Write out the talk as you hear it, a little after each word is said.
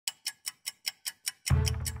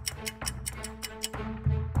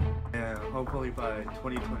hopefully by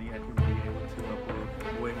 2020 I can be able to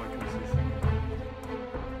upload way more consistently.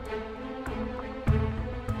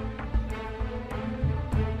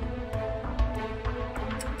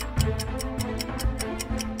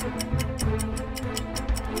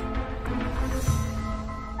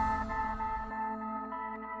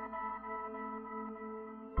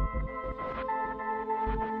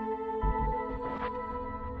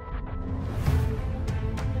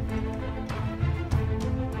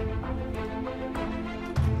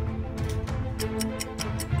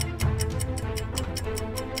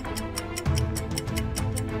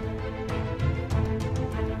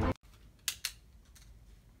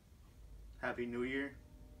 Happy New Year.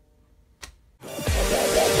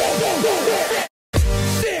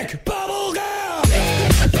 Sick bubble gum.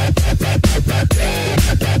 Sick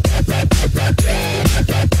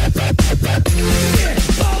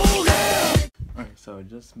bubble gum. Alright, so I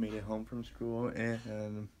just made it home from school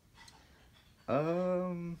and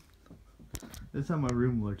this is how my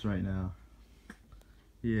room looks right now.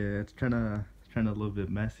 Yeah, it's kinda a little bit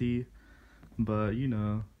messy, but you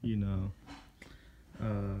know.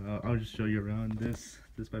 I'll just show you around. This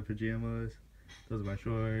is my pajamas. Those are my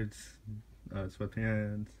shorts,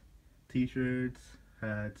 sweatpants, t-shirts,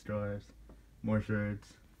 hats, drawers, more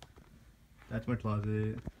shirts. That's my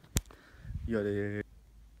closet. Yada.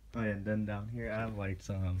 Oh yeah, and then down here I have like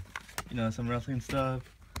some wrestling stuff,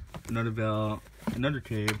 another belt, another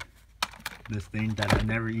cape, this thing that I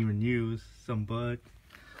never even use, some book,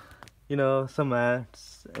 some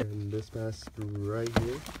mats, and this mask right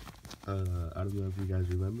here. I don't know if you guys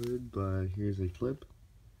remembered, but here's a clip.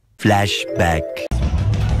 Flashback.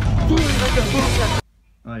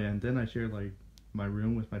 Oh yeah, and then I share like my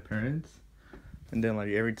room with my parents, and then like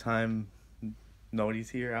every time nobody's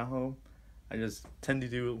here at home, I just tend to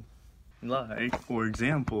do, like, for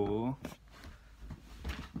example,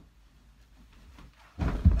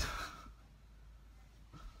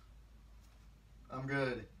 I'm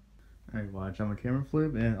good. Alright, watch, I'm a camera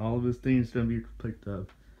flip, and all of this things gonna be picked up.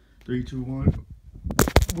 3, 2, 1.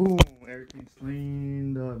 Boom! Everything's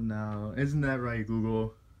cleaned up now. Isn't that right,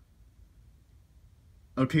 Google?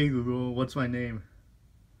 Okay, Google, what's my name?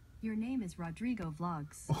 Your name is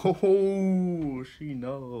RodrigoVlogs. Oh, she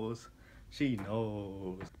knows. She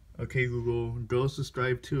knows. Okay, Google, go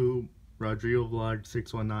subscribe to RodrigoVlogs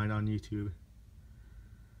 619 on YouTube.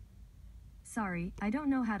 Sorry, I don't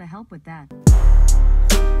know how to help with that.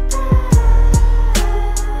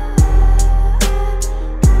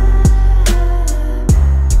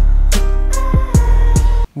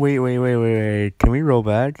 Wait. Can we roll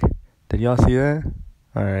back? Did y'all see that?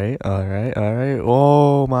 Alright.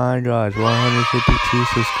 Oh my gosh, 152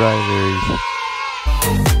 subscribers.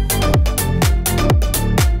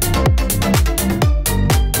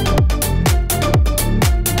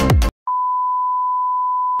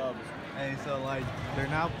 Hey, so like, they're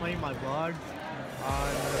now playing my vlogs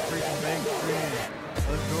on the freaking big screen.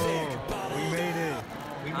 Let's go. We made it.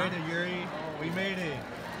 We made it, Yuri. We made it.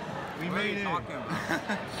 We made it. I don't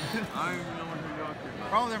even know what you're talking about.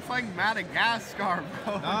 Bro, they're playing Madagascar,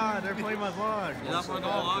 bro. Nah, they're playing my vlog. Is that my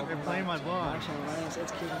vlog? They're playing my vlog.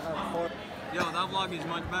 Yo, that vlog is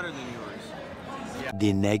much better than yours. Yeah.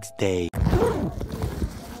 The next day.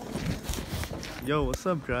 Yo, what's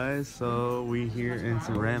up, guys? So we here in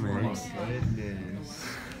ceramics. Oh, goodness.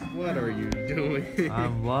 What are you doing?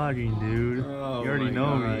 I'm vlogging, dude. Oh, you already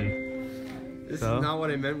know God. me. This is not what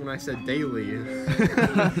I meant when I said daily.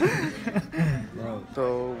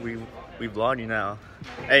 So we vlogging now.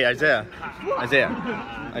 Hey, Isaiah,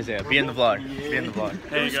 be in the vlog. Be in the vlog.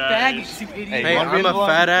 Hey guys. Hey, I'm a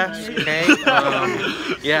fat ass. Okay.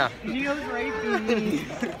 Yeah. Gio's raping me.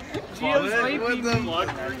 Gio's raping me.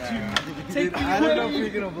 Take me away. I don't know if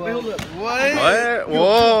you're gonna vlog. What?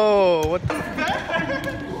 Whoa! What the?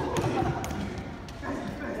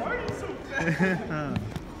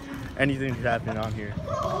 Anything can happen on here.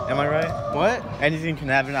 Am I right? What? Anything can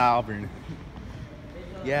happen at Auburn.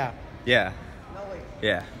 Yeah. Yeah.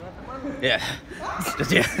 Yeah. Yeah.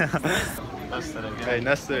 Just yeah. Hey,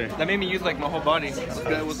 Nestor. That made me use like my whole body. What's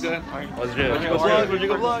good? What's good? What's good?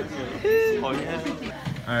 RodrigoVlogs.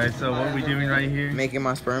 Alright, so what are we doing right here? Making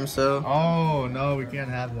my sperm cell. Oh no, we can't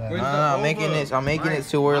have that. I'm making it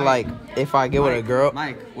to where like if I get with a girl.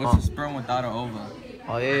 Mike, what's a sperm without an ova?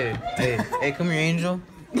 Oh yeah. Hey, come here, Angel.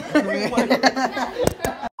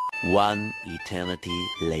 One eternity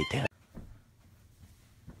later.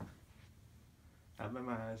 I have my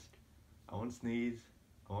mask. I won't sneeze.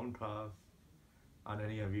 I won't cough on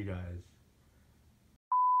any of you guys.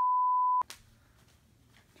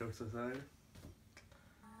 Jokes aside,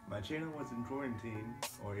 my channel was in quarantine,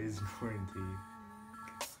 or is in quarantine,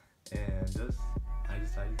 And I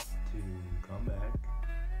decided to come back,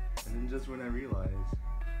 and then just when I realized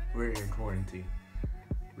we're in quarantine,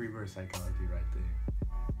 reverse psychology right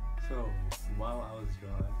there. So while I was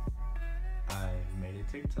gone, I made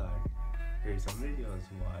a TikTok. Here's some videos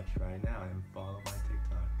to watch right now and follow my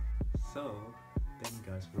TikTok. So thank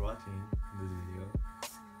you guys for watching this video.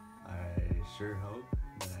 I sure hope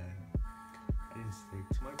that I didn't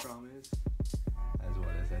stick to my promise as what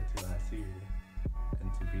I said to last year, and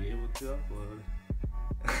to be able to upload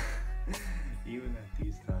even at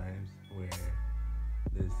these times where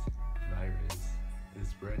this virus is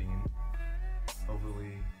spreading.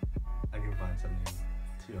 Hopefully I can find something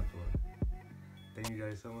to upload. Thank you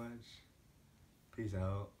guys so much. Peace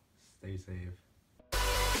out. Stay safe.